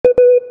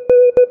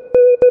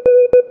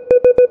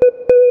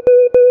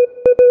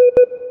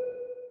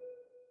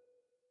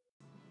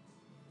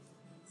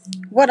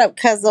What up,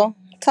 Kezel?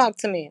 Talk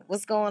to me.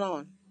 What's going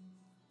on?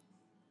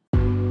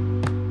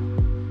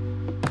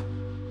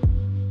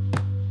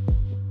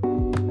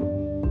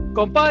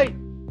 Compay.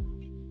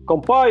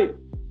 Compay,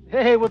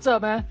 Hey, what's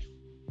up, man?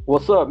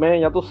 what's up,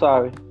 man? Ya tú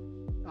sabes.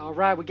 All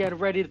right, we're getting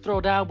ready to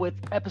throw down with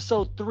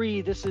episode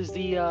 3. This is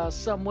the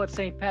somewhat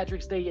St.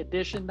 Patrick's Day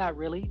edition. Not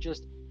really,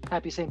 just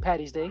happy St.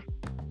 Patty's Day.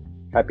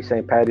 Happy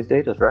St. Patty's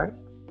Day, that's right.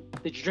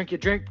 Did you drink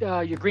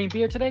your green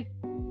beer today?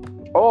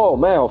 Oh,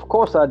 man, of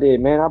course I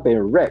did, man. I've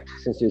been wrecked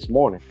since this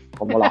morning.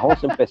 Como las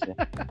 11 empecé.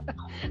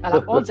 A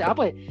las 11.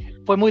 Pues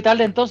fue muy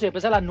tarde entonces,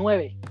 empecé a las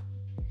 9.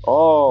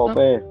 Oh, No,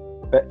 man.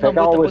 no,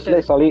 Pecado muy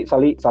tarde. salí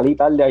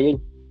tarde ayer.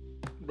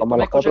 Como Después a me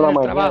las 4 escuchan de en la el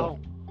mañana. trabajo.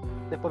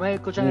 Después me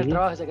escuchan en el Mhm.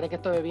 trabajo y se cree que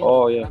estoy bebiendo.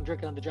 Oh, yeah. I'm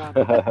drinking on the job.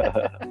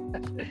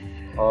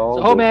 Oh,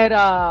 So, good. man,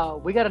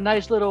 we got a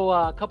nice little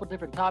couple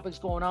different topics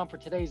going on for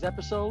today's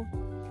episode.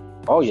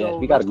 Oh, yes, So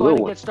we got a let's go ahead good and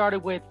one. get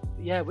started with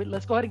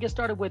let's go ahead and get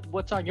started with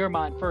what's on your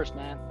mind first,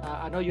 man.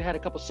 I know you had a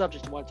couple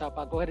subjects you want to talk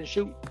about. Go ahead and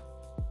shoot.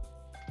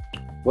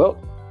 Well,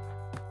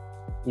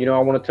 I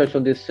want to touch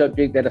on this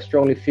subject that I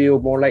strongly feel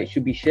more light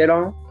should be shed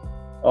on.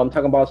 I'm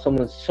talking about some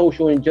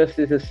social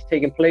injustice that's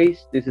taking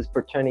place. This is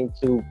pertaining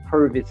to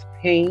Purvis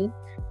Payne.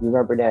 You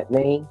remember that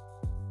name?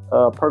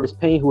 Purvis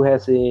Payne, who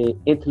has an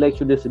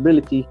intellectual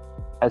disability,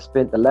 has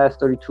spent the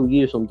last 32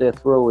 years on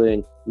death row,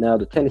 and now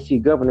the Tennessee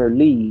governor,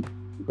 Lee,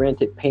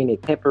 granted Payne a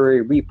temporary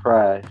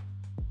reprise,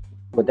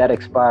 but that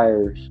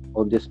expires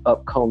on this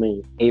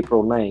upcoming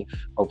April 9th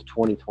of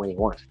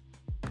 2021.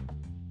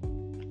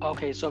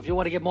 Okay, so if you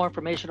want to get more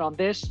information on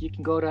this, you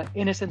can go to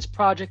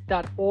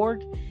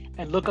innocenceproject.org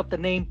and look up the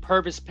name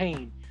Purvis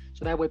Payne.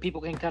 So that way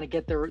people can kind of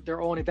get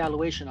their own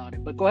evaluation on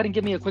it. But go ahead and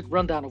give me a quick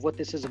rundown of what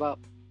this is about.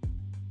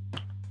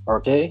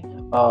 Okay.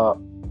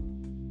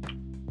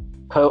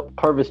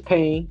 Purvis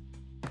Payne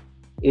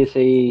is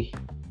a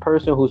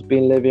person who's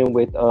been living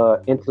with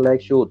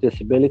intellectual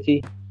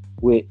disability,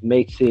 which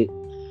makes it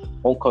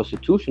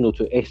unconstitutional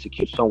to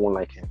execute someone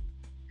like him.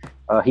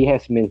 He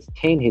has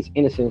maintained his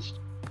innocence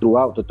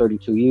throughout the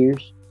 32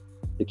 years.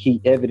 The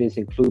key evidence,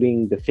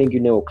 including the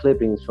fingernail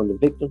clippings from the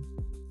victim.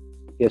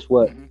 Guess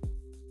what?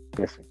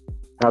 Mm-hmm. Listen.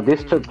 Now,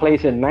 this took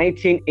place in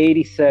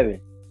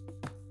 1987.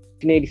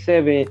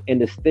 1987,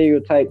 and the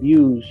stereotype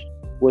used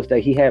was that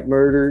he had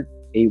murdered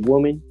a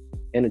woman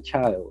and a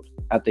child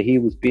after he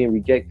was being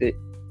rejected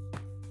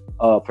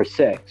for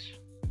sex.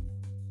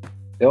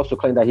 They also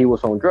claimed that he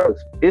was on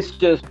drugs. It's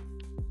just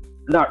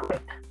not right.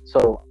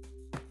 So,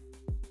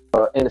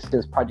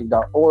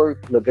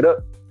 innocenceproject.org, look it up,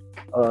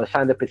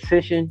 sign the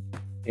petition,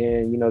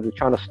 and they're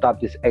trying to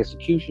stop this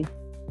execution.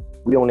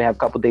 We only have a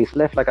couple days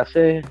left, like I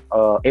said.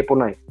 April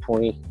 9th,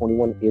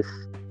 2021 is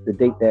the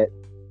date that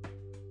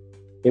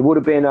it would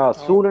have been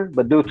sooner,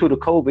 but due to the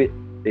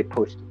COVID, they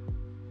pushed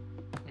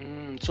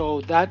it.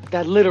 So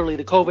that literally,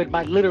 the COVID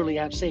might literally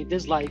have saved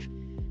his life,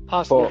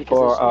 possibly For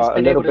because it's a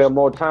been little able to. bit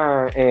more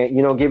time,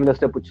 and giving us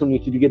the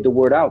opportunity to get the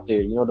word out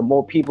there. The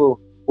more people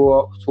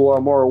who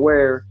are more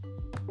aware,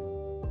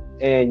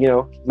 and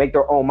make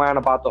their own mind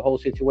about the whole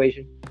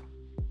situation.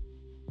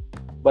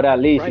 But at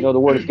least Right. the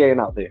word is getting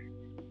out there.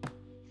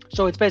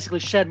 So it's basically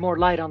shed more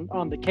light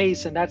on the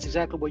case, and that's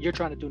exactly what you're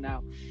trying to do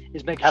now,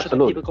 is making sure that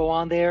Absolutely. people go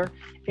on there,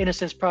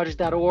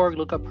 innocenceproject.org,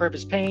 look up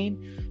Purvis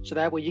Payne, so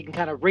that way you can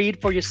kind of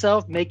read for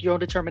yourself, make your own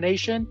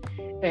determination,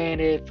 and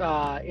if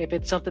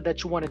it's something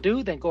that you want to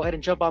do, then go ahead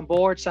and jump on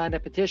board, sign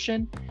that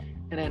petition,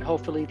 and then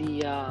hopefully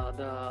the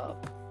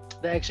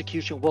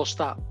execution will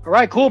stop. All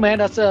right, cool, man.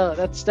 That's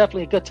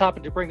definitely a good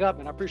topic to bring up,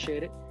 and I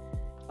appreciate it.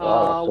 What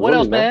else,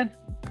 Absolutely, man?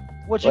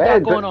 What you Well,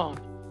 got going on?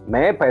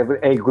 Man, pues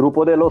el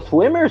grupo de los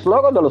swimmers,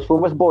 loco, de los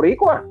swimmers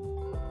boricua,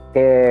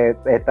 que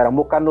estarán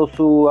buscando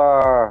su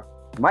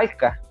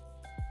marca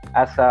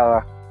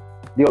hasta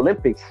the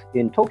Olympics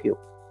in Tokyo,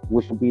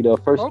 which will be the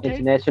first Okay.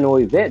 international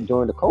event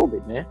during the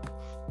COVID, man.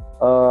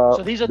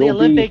 So these are the they'll be-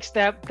 Olympics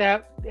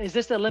that is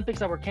this the Olympics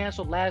that were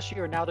canceled last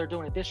year, and now they're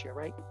doing it this year,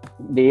 right?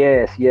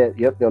 Yes, yep,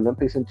 the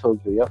Olympics in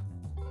Tokyo, yep.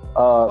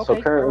 So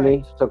Okay,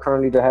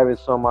 currently they're having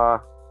some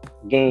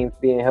games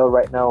being held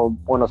right now in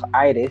Buenos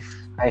Aires,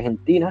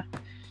 Argentina.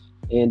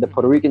 And the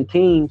Puerto Rican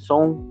team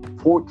son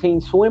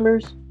 14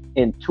 swimmers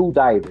and 2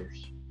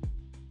 divers.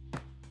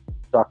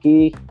 So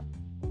aquí,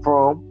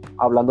 from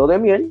Hablando de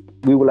Miel,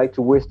 we would like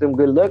to wish them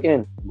good luck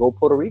and go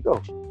Puerto Rico.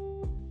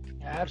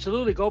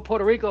 Absolutely, go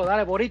Puerto Rico.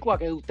 Dale Boricua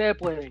que usted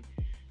puede.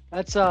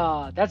 That's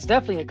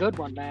definitely a good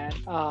one, man.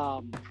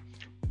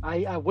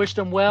 I wish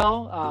them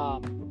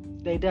well.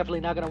 They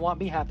definitely not gonna want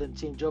me having the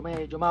team. Yo me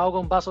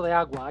ahogo un vaso de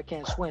agua. I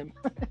can't swim.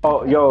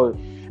 Oh, yo,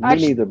 me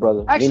neither,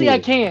 brother. Me Actually, I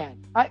neither. can.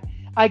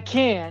 I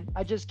can.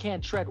 I just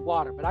can't tread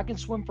water. But I can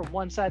swim from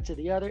one side to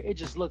the other. It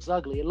just looks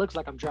ugly. It looks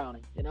like I'm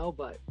drowning,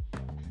 But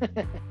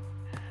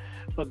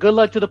but good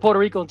luck to the Puerto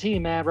Rico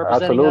team, man,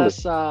 representing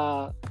Absolutely.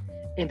 us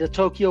in the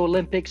Tokyo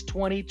Olympics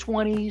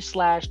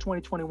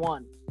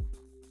 2020/2021.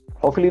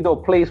 Hopefully they'll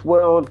place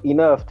well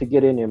enough to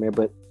get in there, man.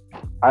 But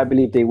I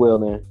believe they will,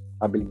 man.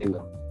 I believe they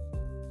will.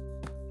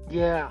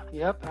 Yeah.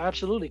 Yep.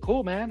 Absolutely.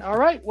 Cool, man. All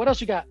right. What else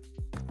you got?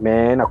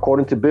 Man,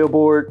 according to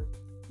Billboard,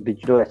 did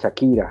you know that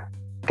Shakira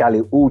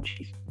Scally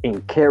Uchis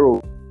and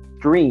Carol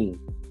Dream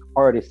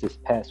artists this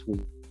past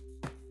week.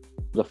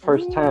 The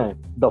first time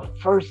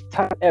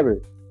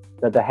ever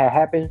that had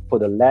happened for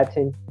the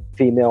Latin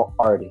female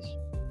artist.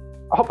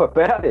 Oh, but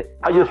espérate.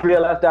 I just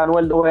realized that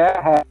Anuel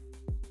Doea had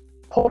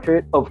a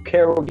portrait of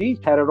Carol G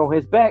tatted on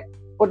his back,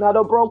 but now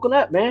they're broken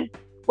up, man.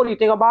 What do you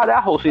think about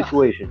that whole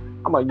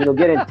situation? I'm like,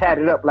 getting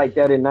tatted up like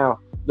that and now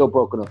they're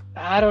broken up.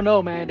 I don't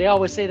know, man. They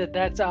always say that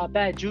that's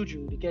bad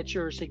juju to get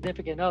your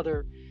significant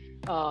other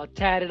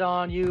tatted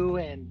on you,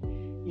 and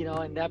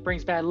and that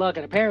brings bad luck.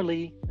 And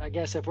apparently, I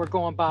guess if we're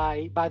going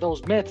by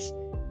those myths,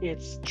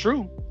 it's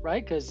true,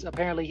 right? Because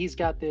apparently he's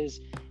got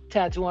this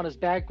tattoo on his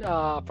back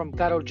from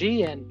Karol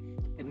G, and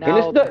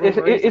now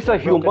it's a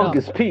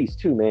humongous piece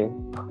too,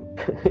 man.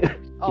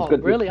 Oh,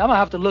 really? I'm gonna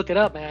have to look it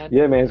up, man.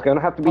 Yeah, man, it's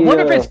gonna have to be. I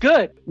wonder if it's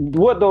good.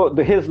 What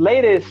his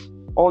latest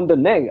on the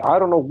neck? I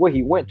don't know where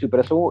he went to,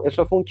 pero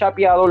eso fue un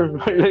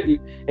chapeador,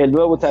 el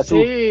nuevo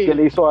tattoo que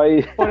le hizo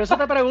ahí. Por eso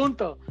te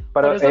pregunto.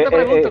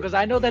 Because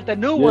I know that the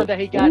new one that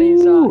he got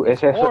is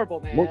horrible,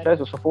 man.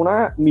 Eso fue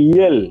una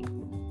miel.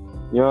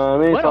 You know what I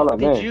mean?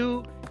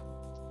 Well,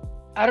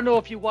 I don't know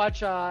if you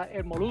watch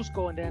El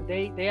Molusco, and then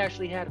they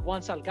actually had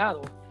Juan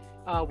Salgado.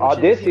 I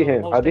did see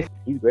him.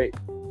 He's great.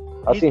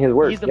 I've seen his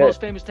work. He's the most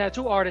famous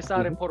tattoo artist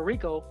out in Puerto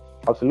Rico.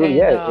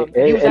 Absolutely, and,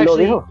 he was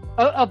actually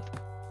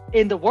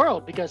in the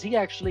world, because he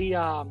actually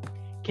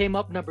came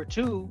up number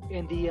 2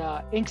 in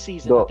the Ink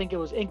season. I think it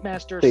was Ink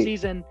Master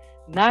season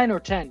 9 or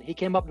 10. He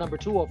came up number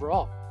 2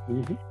 overall.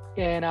 Mm-hmm.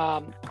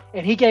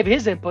 And he gave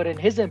his input, and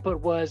his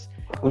input was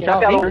un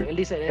chapeador. Él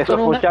dice, Eso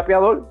fue un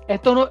chapeador.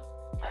 Esto no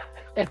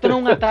es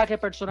un ataque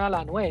personal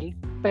a Anuel,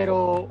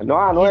 pero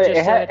no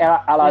es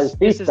al artista.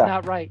 This is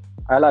not right.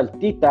 Al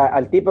artista,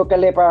 al tipo que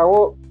le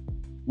pagó,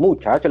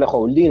 muchacho, le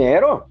dejó el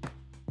dinero.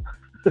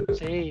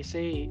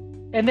 Sí.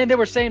 And then they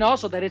were saying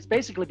also that it's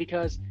basically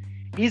because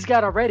he's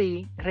got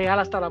already Real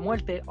Hasta la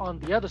Muerte on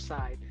the other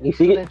side.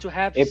 So then to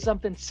have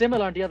something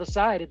similar on the other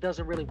side, it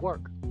doesn't really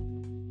work.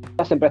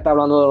 Siempre está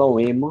hablando de lo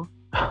mismo.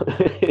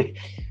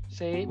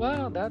 Sí,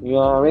 well,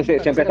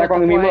 siempre está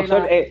con el mismo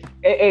sol.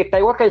 Está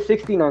igual que el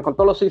 69, con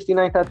todos los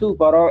 69 tattoos,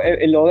 pero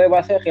lo de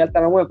base es Real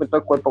Hasta la Muerte, todo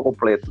el cuerpo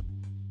completo.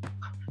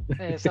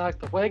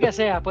 Exacto, puede que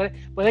sea,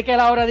 puede que él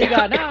ahora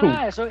diga,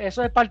 no, eso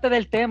es parte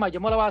del tema, yo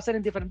me lo voy a hacer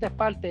en diferentes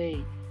partes,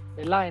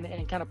 ¿verdad?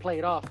 And kind of play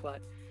it off,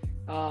 but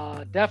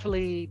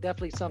definitely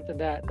something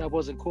that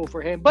wasn't cool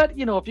for him. But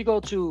if you go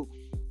to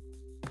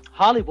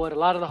Hollywood, a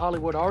lot of the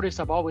Hollywood artists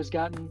have always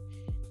gotten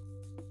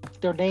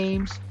their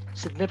names,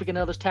 significant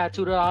others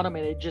tattooed on them,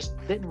 and it just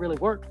didn't really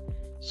work.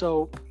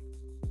 So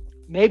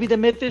maybe the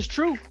myth is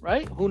true,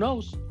 right? Who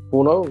knows?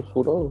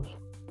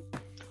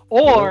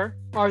 Or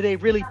are they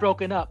really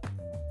broken up?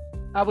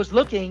 I was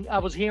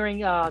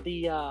hearing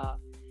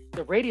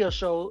the radio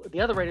show,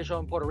 the other radio show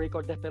in Puerto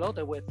Rico,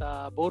 Despelote, with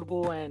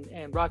Burbu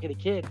and Rocky the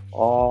Kid.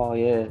 Oh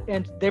yeah.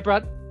 And they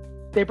brought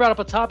up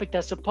a topic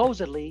that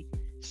supposedly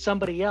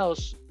somebody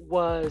else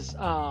was.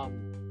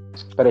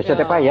 Pero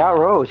échate para allá,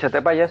 bro.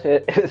 Échate para allá.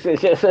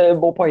 Ese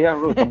voy para allá,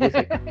 bro.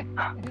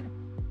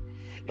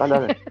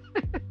 Dale.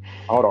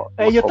 Ahora.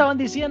 Ellos estaban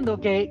diciendo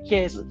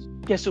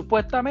que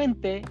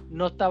supuestamente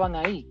no estaban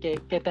ahí,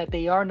 que that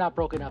they are not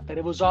broken up, that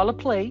it was all a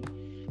play.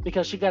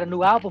 Because she got a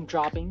new album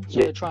dropping, so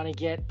they're trying to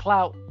get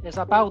clout.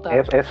 Esa pauta.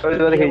 Eso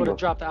yo dije yo.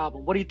 Drop the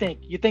album. What do you think?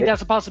 You think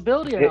that's a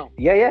possibility or no?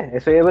 Yeah.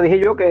 Eso yo dije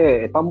yo,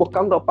 que están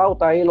buscando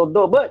pauta ahí los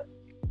dos, but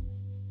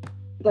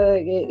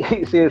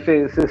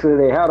se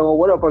dejaron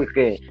bueno,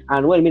 porque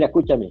Anuel, mira,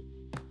 escúchame,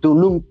 tú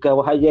nunca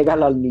vas a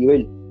llegar al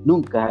nivel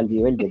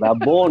de Bad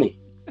Bunny.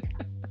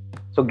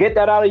 So get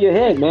that out of your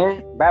head,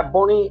 man. Bad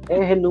Bunny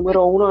es el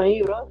número 1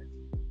 ahí, bro.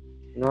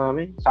 No,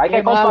 hay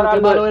que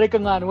compararlo.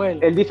 Con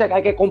Anuel. Él dice que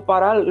hay que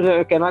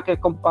comparar, que no hay que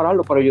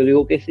compararlo, pero yo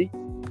digo que sí.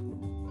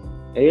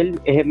 Él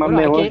es el más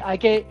mejor.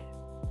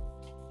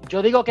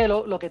 Yo digo que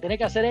lo que tiene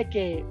que hacer es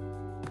que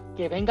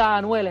venga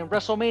Anuel en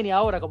WrestleMania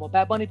ahora, como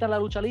Bad Bunny está en la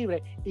lucha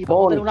libre, y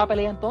vamos a tener una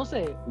pelea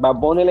entonces. Bad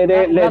Bunny le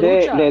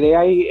dé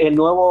ahí el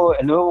nuevo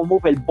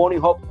move, el Bunny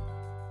Hop.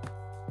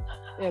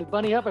 El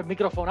Bunny Hop, el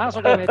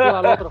microfonazo que le metió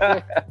al otro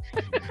fue.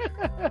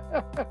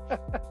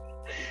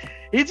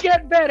 He's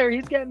getting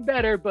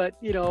better, but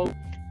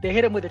they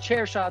hit him with a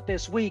chair shot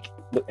this week,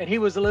 and he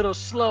was a little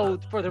slow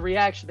for the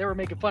reaction. They were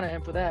making fun of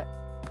him for that.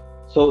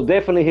 So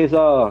definitely his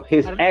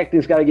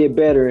acting's got to get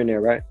better in there,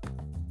 right?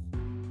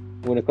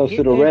 When it comes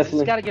to the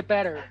wrestling, he's got to get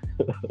better.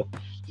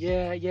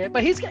 Yeah,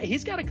 but he's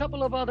got a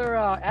couple of other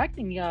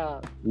acting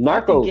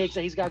gigs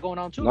that he's got going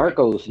on too.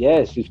 Narcos, right?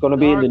 Yes, he's going to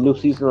be in the new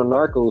season of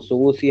Narcos, so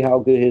we'll see how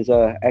good his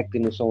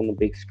acting is on the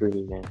big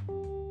screen, man.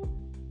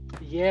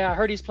 Yeah, I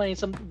heard he's playing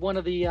one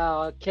of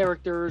the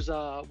characters,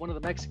 one of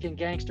the Mexican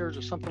gangsters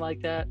or something like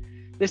that.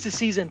 This is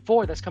season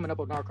 4 that's coming up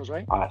with Narcos,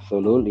 right?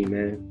 Absolutely,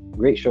 man.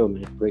 Great show,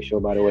 man. Great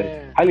show, by the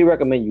way. Highly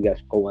recommend you guys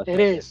go watch it.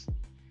 It is.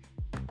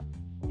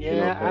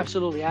 Yeah,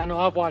 absolutely. I know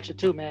I've watched it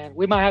too, man.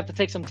 We might have to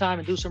take some time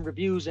and do some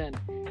reviews and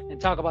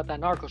talk about that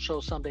Narcos show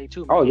someday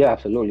too, man. Oh, yeah,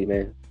 absolutely,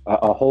 man.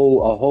 A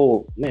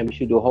whole, man, we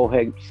should do a whole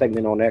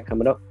segment on that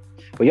coming up.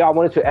 But yeah, I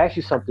wanted to ask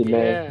you something,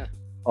 man.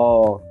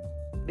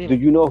 Do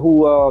you know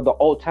who the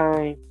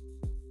all-time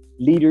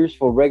leaders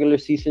for regular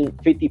season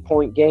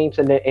 50-point games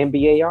in the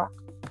NBA are?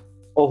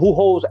 Or who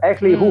holds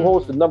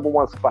the number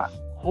one spot?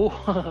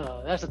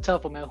 That's a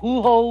tough one, man.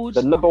 Who holds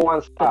the number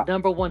one spot? The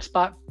number one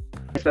spot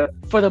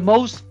for the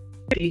most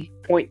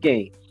 50-point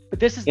game. But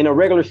this is in a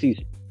regular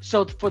season.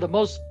 So for the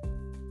most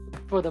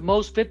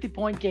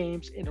 50-point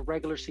games in a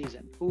regular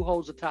season, who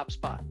holds the top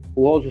spot?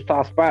 Who holds the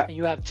top spot? And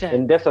you have 10.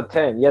 And that's a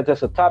 10. Yeah,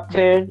 that's a top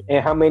 10.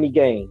 And how many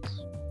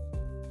games?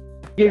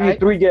 Give you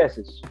 3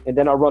 guesses, and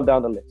then I'll run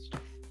down the list.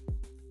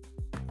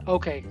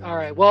 Okay, all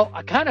right. Well,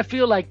 I kind of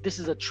feel like this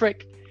is a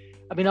trick.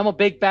 I mean, I'm a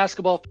big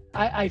basketball.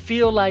 I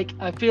feel like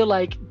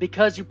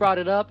because you brought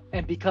it up,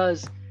 and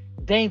because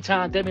Damian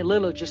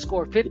Lillard just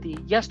scored 50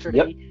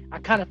 yesterday, I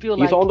kind of feel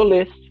like he's on the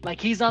list. Like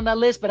he's on that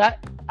list, but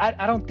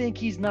I don't think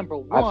he's number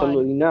one.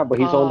 Absolutely not, but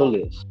he's on the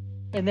list.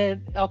 And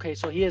then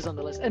so he is on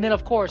the list. And then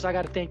of course I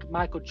got to think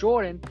Michael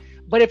Jordan.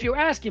 But if you're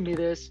asking me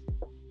this,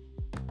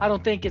 I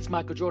don't think it's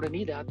Michael Jordan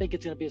either. I think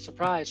it's going to be a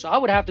surprise. So I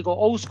would have to go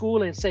old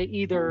school and say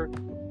either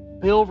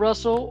Bill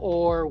Russell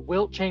or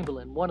Wilt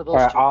Chamberlain. One of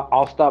those two.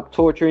 I'll stop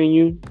torturing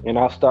you, and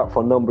I'll start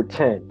for number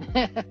 10.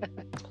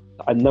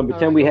 At number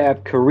 10, we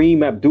have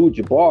Kareem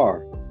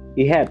Abdul-Jabbar.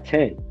 He had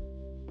 10.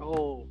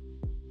 Oh,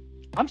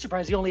 I'm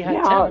surprised he only had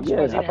 10. I'm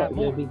surprised he didn't have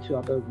more. Me too.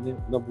 I thought the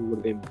number would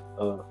have been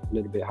a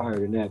little bit higher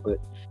than that. But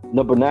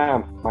number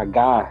 9, my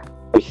guy,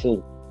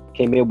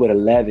 came in with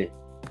 11.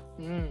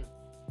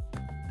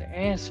 The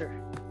answer.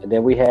 And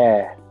then we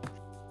had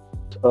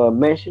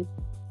mentioned,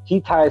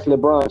 he ties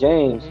LeBron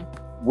James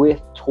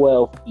with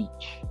 12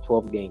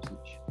 games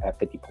each at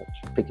 50 points.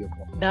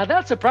 Now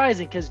that's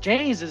surprising because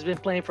James has been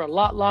playing for a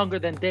lot longer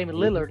than Damian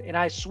Lillard, and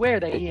I swear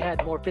that he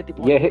had more 50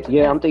 points.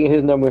 Yeah, I'm thinking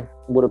his number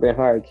would have been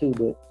higher too,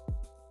 but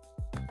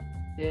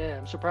yeah,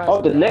 I'm surprised.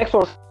 Oh, the next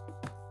one,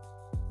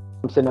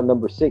 I'm sitting at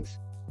number 6,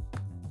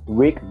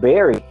 Rick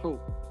Barry. Who?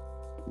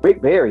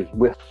 Rick Barry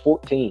with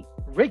 14.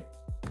 Rick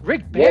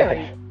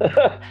Barry.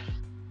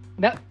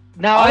 Yeah.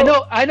 Now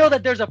I know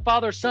that there's a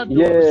father-son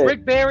duo. It's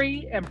Rick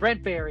Barry and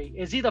Brent Barry.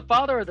 Is he the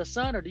father or the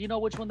son, or do you know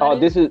which one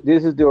that is?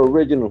 This is the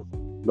original,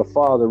 the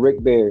father,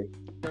 Rick Barry.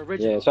 The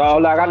original. Yeah, so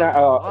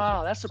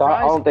wow, that's surprising.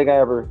 So I don't think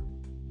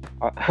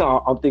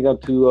I'm thinking I'm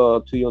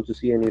too young to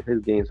see any of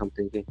his games. I'm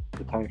thinking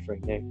the time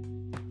frame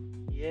game.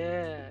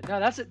 Yeah, no,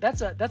 that's a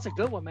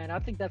good one, man. I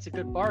think that's a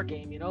good bar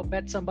game.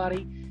 Bet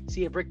somebody,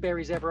 see if Rick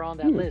Barry's ever on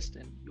that list,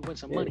 and you win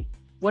some money.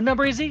 What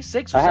number is he?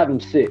 6 or 7? I have him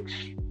 6.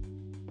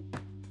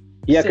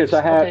 Yeah, because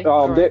I had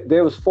right.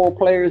 there was 4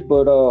 players,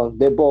 but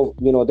they both,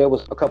 there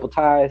was a couple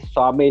ties.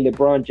 So I made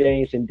LeBron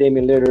James and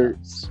Damian Lillard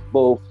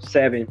both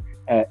 7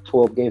 at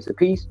 12 games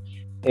apiece,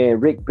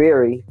 and Rick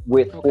Barry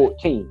with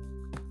 14.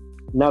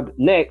 Now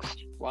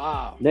next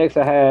I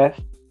have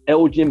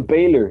Elgin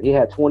Baylor. He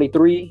had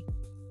 23,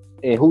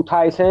 and who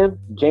ties him?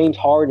 James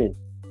Harden.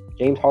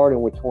 James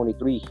Harden with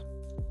 23.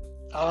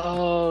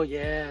 Oh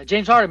yeah,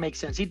 James Harden makes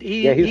sense.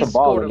 He's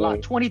scored a lot.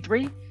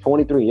 23.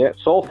 23, yeah.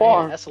 So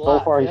far, that's a lot.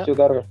 So far, he still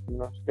got a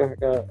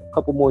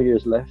couple more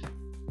years left.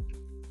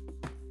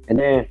 And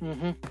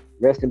then,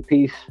 rest in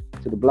peace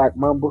to the Black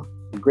Mamba,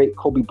 the great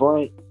Kobe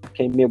Bryant,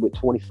 came in with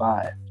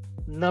 25.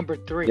 Number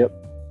 3. Yep.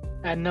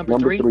 And number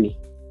 3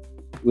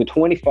 with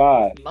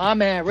 25. My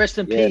man, rest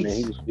in peace.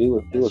 Man, he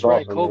was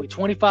right, awesome, Kobe, man.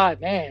 25,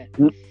 man.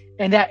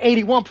 And that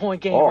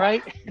 81-point game,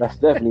 right? That's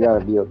definitely got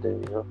to be up there,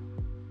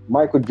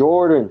 Michael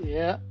Jordan.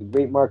 Yeah. The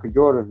great Michael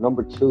Jordan,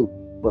 number 2.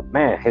 But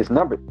man, his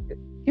number,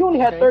 he only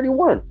had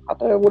 31. I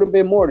thought it would have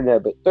been more than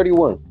that, but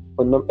 31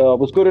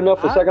 was good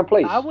enough for second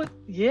place. I would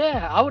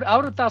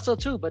have thought so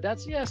too, but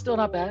that's still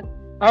not bad.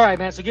 All right,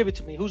 man. So give it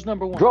to me. Who's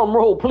number 1? Drum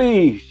roll,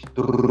 please.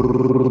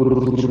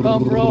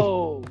 Drum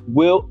roll.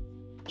 Wilt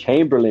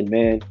Chamberlain,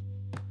 man.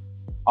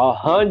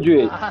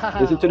 100.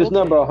 Listen to this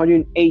number,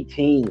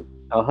 118.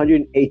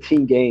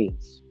 118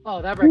 games.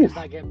 Oh, that record's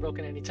not getting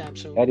broken anytime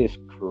soon. That is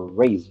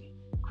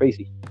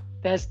crazy.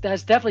 That's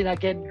definitely not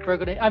getting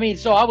broken. I mean,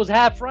 so I was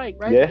half right?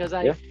 Yeah, because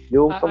I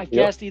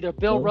guessed either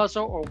Bill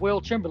Russell or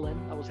Wilt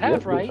Chamberlain. I was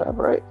half right. Half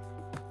right.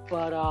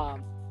 But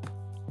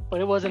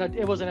it wasn't a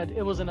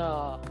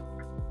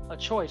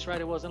choice, right?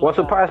 It wasn't. What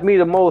surprised me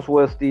the most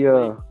was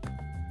the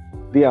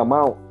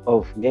amount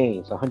of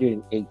games,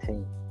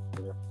 118.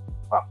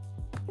 Wow.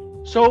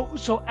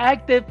 So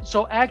active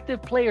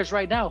players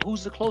right now.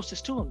 Who's the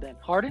closest to him then?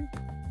 Harden.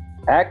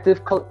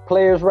 Active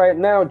players right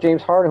now,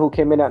 James Harden, who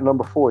came in at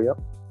number 4. Yep.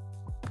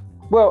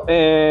 Well,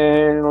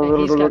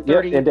 and he's got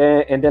 30. and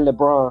then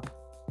LeBron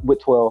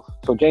with 12.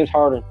 So James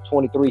Harden,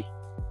 23.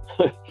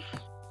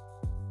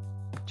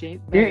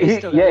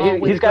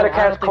 He's got to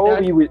catch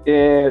Kobe with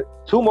 2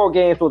 more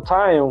games will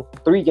tie him.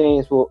 3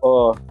 games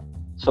will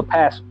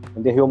surpass him,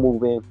 and then he'll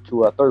move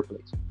into 3rd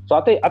place. So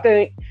I think that's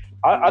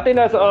I think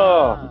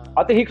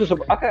he could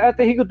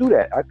do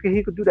that. I think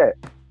he could do that.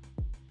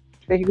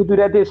 I think he could do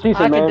that this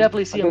season, man. I can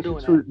definitely see him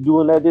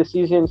doing that this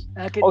season.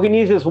 All he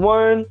needs is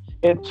 1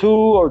 and 2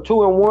 or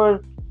 2 and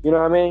 1. You know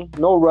what I mean?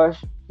 No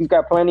rush. He's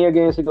got plenty of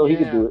games to go. He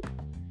can do it.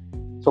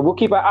 So we'll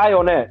keep an eye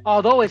on that.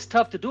 Although it's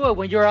tough to do it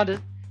when you're on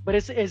but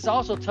it's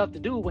also tough to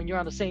do when you're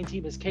on the same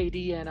team as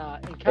KD and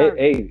Kyrie.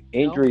 Hey,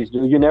 injuries,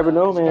 dude. You never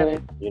know,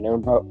 man. You you never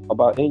know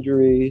about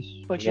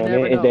injuries. But you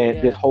never know. And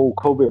then this whole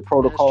COVID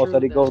protocols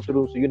that they go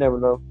through, so you never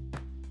know.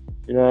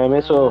 You know what I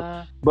mean?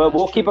 So, but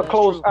we'll keep a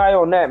close eye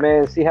on that,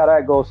 man. See how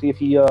that goes. See if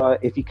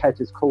he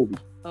catches Kobe.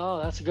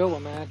 Oh, that's a good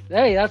one, man.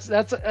 Hey, that's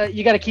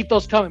you got to keep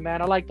those coming,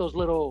 man. I like those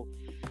little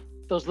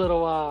what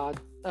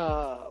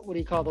do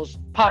you call those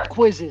pop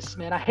quizzes,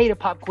 man? I hated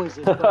pop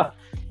quizzes, but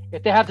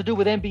if they have to do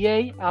with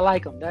NBA, I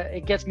like them.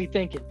 It gets me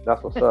thinking.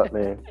 That's what's up,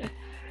 man.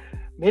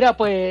 Mira,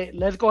 pues,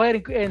 let's go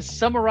ahead and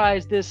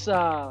summarize this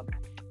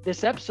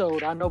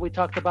episode. I know we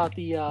talked about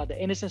the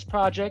Innocence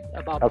Project,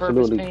 about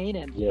Purpose Pain,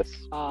 and yes,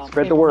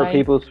 spread the word,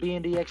 people.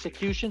 Being the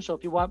execution. So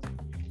if you want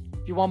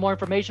more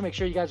information, make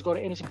sure you guys go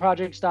to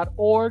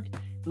innocenceprojects.org.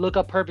 Look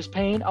up Purpose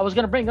Pain. I was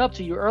gonna bring up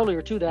to you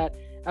earlier too that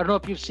I don't know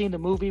if you've seen the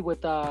movie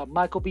with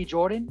Michael B.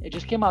 Jordan. It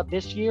just came out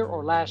this year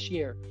or last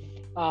year.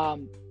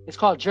 It's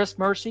called Just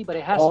Mercy, but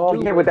it has to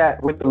do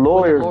with the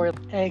lawyer.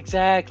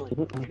 Exactly.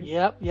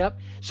 Yep.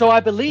 So I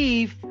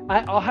believe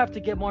I'll have to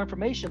get more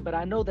information, but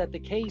I know that the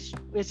case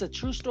is a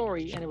true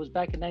story, and it was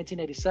back in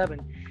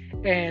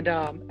 1987. And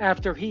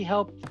after he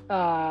helped,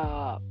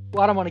 I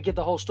don't want to give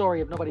the whole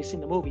story if nobody's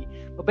seen the movie,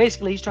 but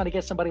basically he's trying to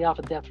get somebody off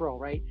of death row,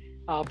 right,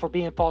 for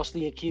being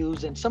falsely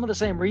accused, and some of the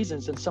same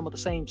reasons and some of the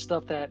same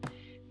stuff that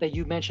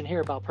you mentioned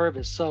here about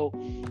Purvis. So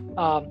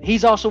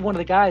he's also one of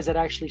the guys that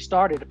actually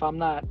started, if I'm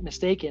not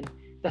mistaken,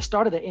 that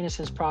started the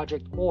Innocence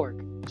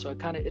Project.org. So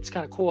it's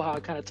kind of cool how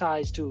it kind of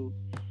ties to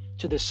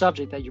this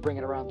subject that you're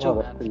bringing around too,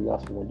 man. That's pretty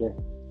awesome right there.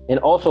 And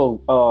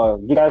also,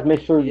 you guys make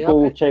sure you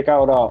go check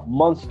out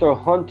Monster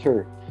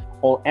Hunter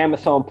on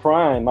Amazon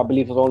Prime. I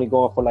believe it's only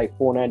going for like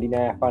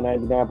 $4.99,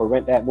 $5.99. But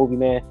rent that movie,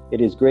 man. It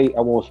is great.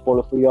 I won't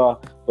spoil it for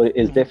y'all, but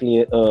it's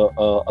definitely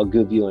a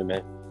good viewing,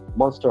 man.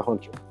 Monster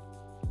Hunter.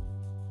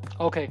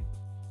 Okay,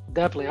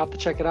 definitely. I'll have to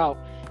check it out.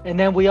 And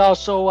then we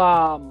also,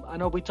 I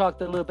know we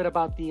talked a little bit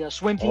about the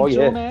swim team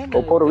too, man.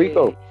 Go Puerto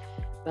Rico.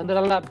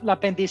 Dándole la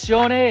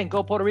bendiciones and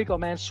go Puerto Rico,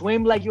 man.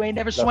 Swim like you ain't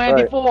never swam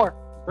before.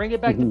 Bring it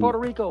back to Puerto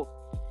Rico.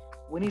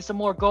 We need some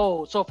more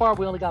gold. So far,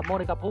 we only got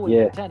Monica Puig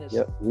in tennis.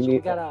 Yep. We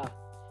gotta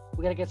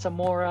get some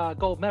more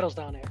gold medals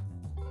down there.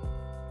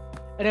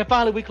 And then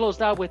finally, we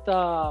closed out with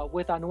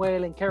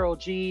Anuel and Karol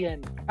G.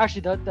 And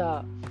actually,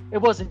 it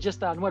wasn't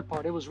just the Anuel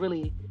part. It was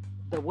really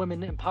the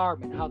women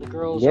empowerment. How the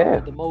girls are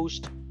the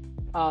most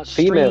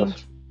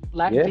streamed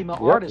Latin female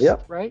artists,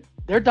 right?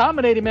 They're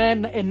dominating,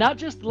 man, and not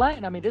just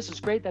Latin. I mean, this is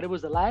great that it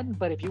was the Latin,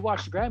 but if you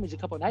watched the Grammys a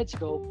couple of nights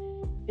ago,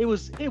 it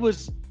was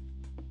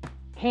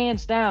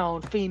hands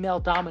down female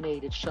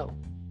dominated show.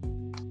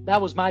 That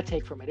was my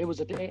take from it. It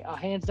was a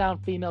hands down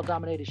female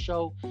dominated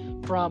show,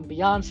 from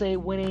Beyonce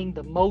winning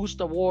the most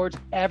awards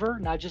ever,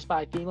 not just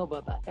by female,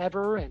 but by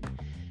ever, and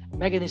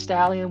Megan Thee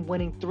Stallion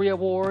winning 3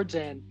 awards,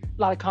 and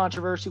a lot of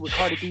controversy with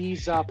Cardi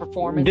B's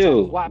performance.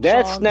 Dude,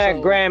 that's not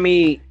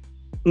Grammy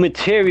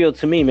material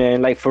to me,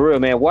 man. Like, for real,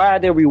 man. Why are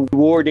they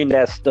rewarding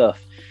that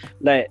stuff?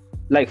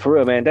 Like for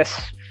real, man. That's,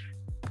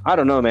 I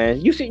don't know, man.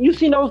 You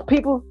seen those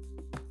people?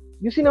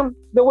 You seen them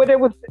the way they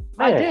was?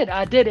 Man.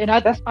 I did, and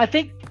I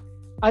think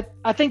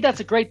that's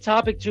a great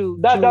topic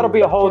that'll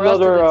be a whole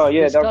other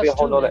that'll be a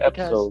whole other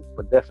episode,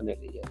 but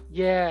definitely,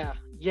 yeah,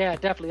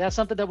 definitely. That's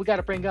something that we got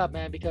to bring up,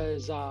 man,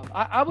 because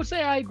I would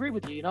say I agree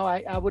with you. You know,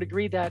 I would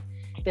agree that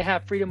they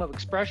have freedom of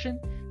expression,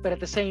 but at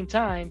the same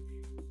time,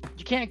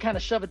 you can't kind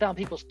of shove it down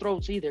people's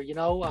throats either, you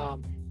know.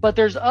 But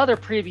there's other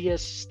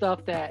previous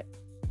stuff that,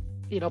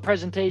 you know,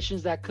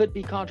 presentations that could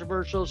be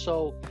controversial.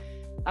 So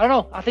I don't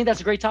know. I think that's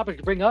a great topic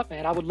to bring up,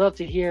 man. I would love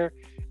to hear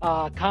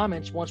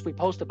comments once we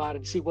post about it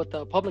and see what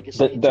the public is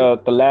saying.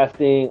 The last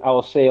thing I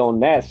will say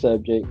on that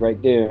subject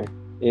right there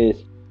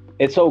is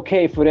it's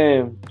okay for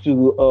them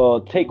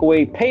to take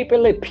away Paper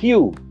Le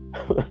Pew,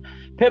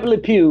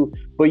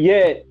 but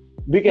yet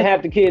we can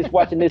have the kids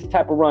watching this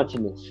type of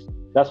raunchiness.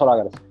 That's what I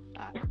gotta say.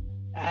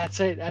 That's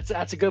it.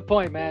 That's a good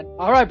point, man.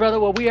 All right, brother.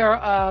 Well, we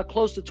are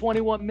close to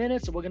 21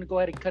 minutes, so we're going to go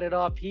ahead and cut it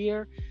off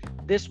here.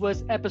 This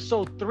was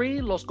episode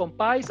 3, Los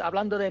Compais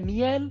Hablando de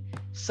Miel.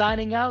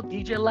 Signing out,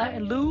 DJ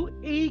Latin Lou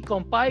y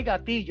Compay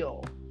Gatillo.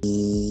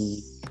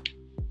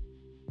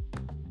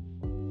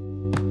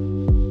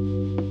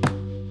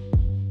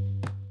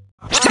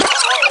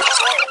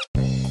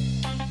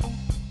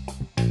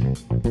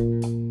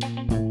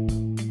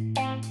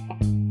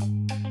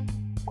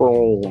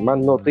 Con más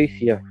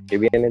noticias que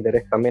vienen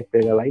directamente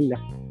de la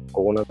isla,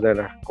 con una de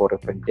las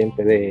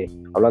correspondientes de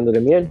Hablando de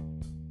Miel.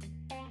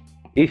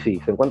 Easy,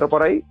 ¿se encuentra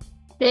por ahí?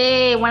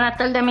 Sí, buenas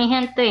tardes, mi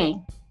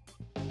gente.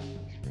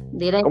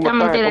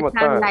 Directamente de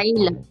acá en la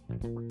isla.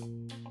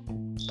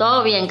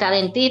 Todo bien,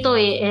 calentito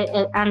y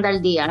anda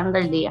el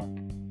día.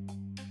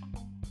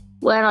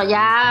 Bueno,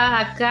 ya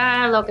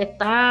acá lo que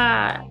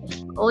está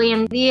hoy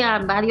en día,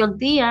 varios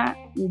días,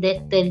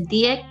 desde el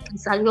 10 que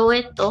salió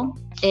esto,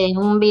 es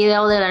un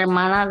video de la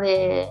hermana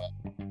de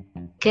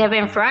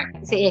Kevin Fry.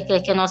 Sí,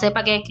 es que no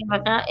sepa qué es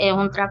Kevin Fry, es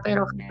un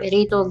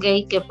raperito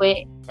gay que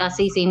fue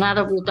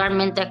asesinado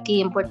brutalmente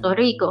aquí en Puerto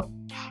Rico.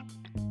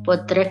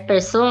 por 3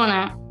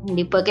 personas.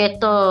 Después que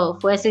esto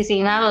fue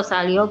asesinado,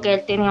 salió que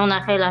él tenía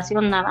una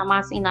relación nada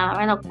más y nada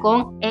menos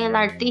con el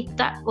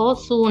artista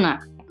Ozuna.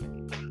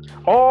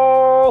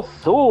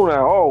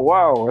 Ozuna, oh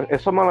wow,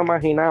 eso me lo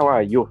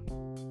imaginaba yo.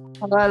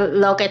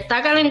 Lo que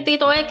está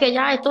calentito es que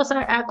ya esto se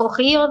ha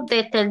cogido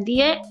desde el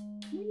 10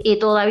 y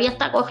todavía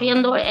está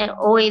cogiendo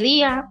hoy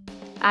día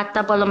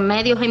hasta por los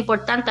medios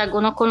importantes,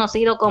 algunos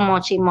conocidos como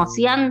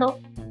Chismoseando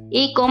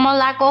y como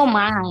La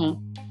Comay.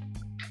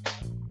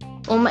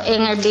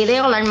 En el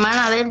video la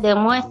hermana de él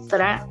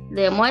demuestra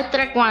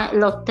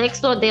los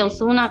textos de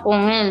Ozuna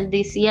con él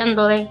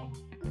diciéndole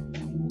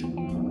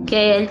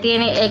que él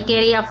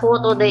quería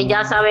fotos de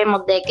ya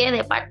sabemos de qué,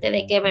 de parte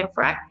de Kevin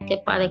Frack, que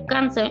para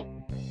descanse.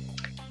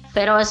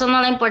 Pero eso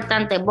no es lo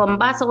importante. El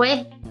bombazo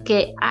es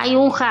que hay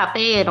un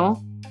rapero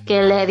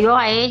que le dio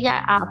a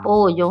ella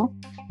apoyo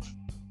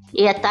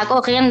y está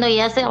cogiendo, y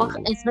ese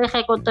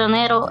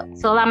recortonero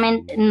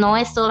no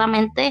es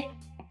solamente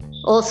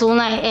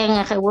Ozuna en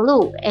el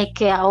revolú, es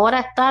que ahora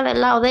está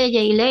del lado de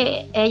ella, y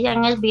ella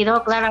en el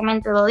video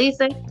claramente lo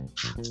dice,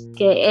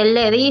 que él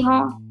le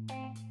dijo,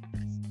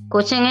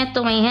 escuchen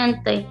esto mi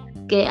gente,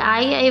 que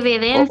hay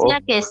evidencia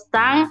que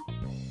están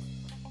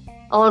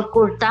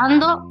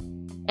ocultando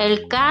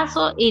el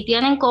caso y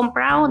tienen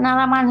comprado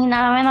nada más ni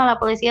nada menos a la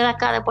policía de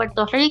acá de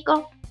Puerto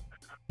Rico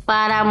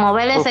para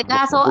mover ese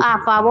caso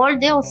a favor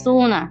de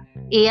Ozuna.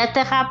 Y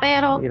este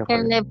rapero que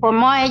le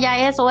formó a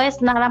ella eso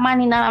es nada más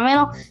ni nada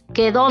menos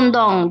que Don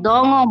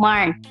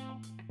Omar.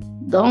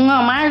 Don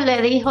Omar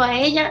le dijo a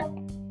ella,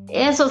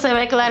 eso se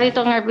ve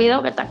clarito en el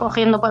video que está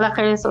cogiendo por las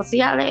redes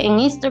sociales, en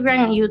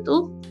Instagram, en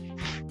YouTube,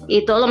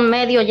 y todos los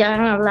medios ya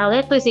han hablado de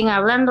esto, y sin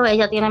hablando,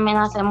 ella tiene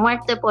amenaza de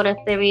muerte por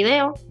este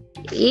video.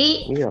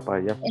 Y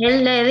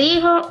él le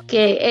dijo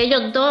que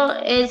ellos dos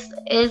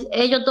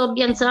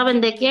bien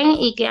saben de quién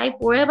y que hay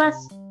pruebas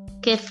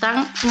que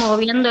están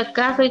moviendo el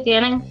caso y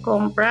tienen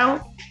comprado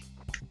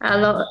a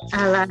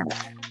la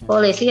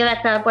policía de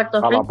acá de Puerto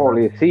Rico. A la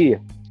policía.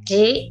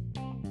 Sí.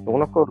 Son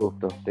unos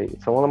corruptos, sí.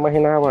 Eso me lo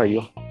imaginaba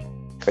yo.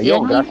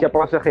 Pero gracias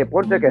por ese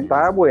reporte que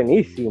está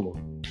buenísimo.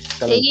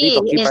 Sí,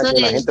 aquí para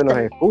que la gente nos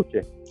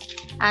escuche.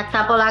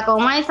 Hasta por La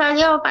Comay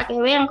salió para que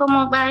vean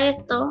cómo va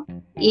esto,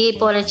 y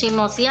por el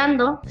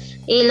Chismoseando.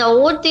 Y lo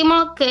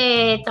último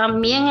que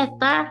también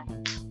está,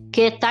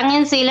 que están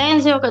en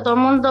silencio, que todo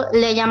el mundo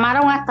le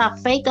llamaron hasta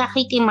fake a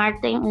Ricky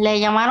Martin, le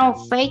llamaron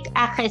fake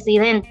a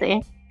Residente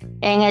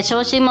en el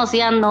show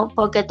Chismoseando,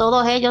 porque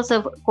todos ellos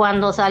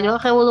cuando salió el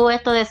revolú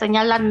esto de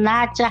enseñar las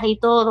nachas y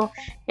todo,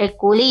 el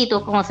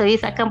culito, como se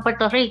dice acá en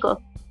Puerto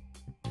Rico,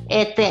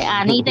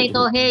 Anita y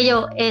todos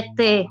ellos,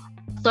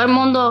 todo el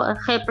mundo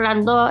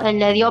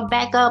le dio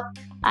backup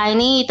a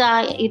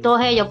Anita y todos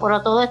ellos,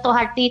 pero todos estos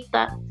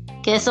artistas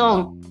que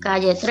son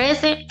Calle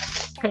 13,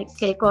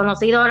 que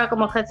conocido ahora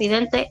como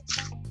Residente,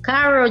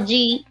 Karol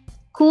G,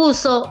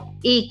 Cuso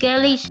y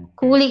Kali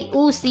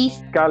Uchi,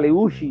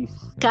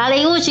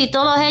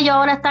 todos ellos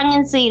ahora están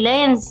en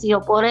silencio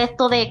por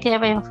esto de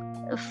Kevin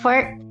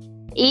Fred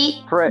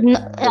y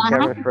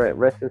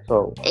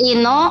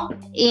no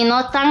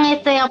están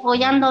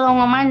apoyando a Don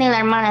Omar ni la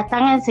hermana,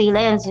 están en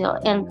silencio.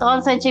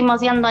 Entonces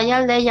Chismoseando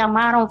ayer le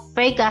llamaron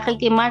fake a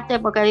Ricky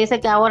Martin porque dice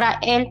que ahora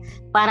él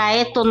para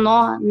esto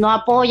no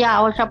apoya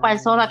a otra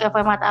persona que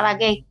fue matada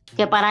gay,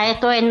 que para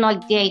esto él no es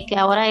gay, que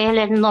ahora él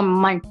es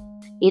normal,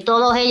 y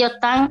todos ellos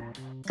están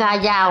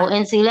callados,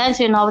 en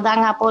silencio, y no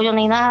dan apoyo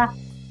ni nada,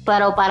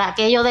 pero para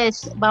aquello de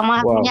vamos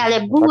a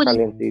enseñarles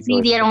booty, sí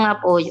dieron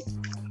apoyo.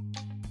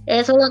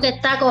 Eso es lo que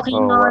está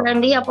cogiendo hoy en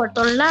día por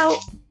todos lados.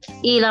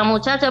 Y la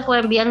muchacha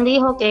pues bien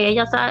dijo que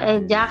ella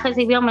ya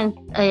recibió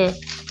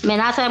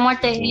amenaza de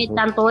muerte,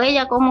 tanto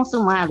ella como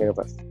su madre.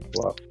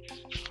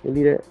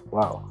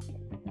 Wow.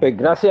 Pues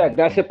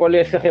gracias por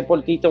ese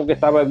reportito que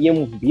estaba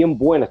bien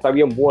bueno, está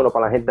bien bueno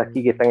para la gente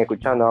aquí que están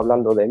escuchando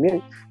hablando de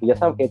miel. Y ya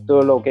saben que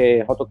todo lo que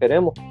nosotros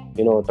queremos,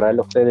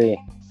 traerle a ustedes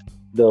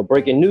the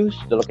breaking news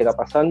de lo que está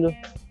pasando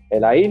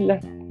en la isla.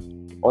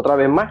 Otra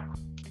vez más,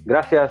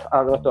 gracias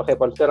a nuestro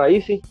reportero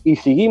Isi, y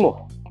seguimos.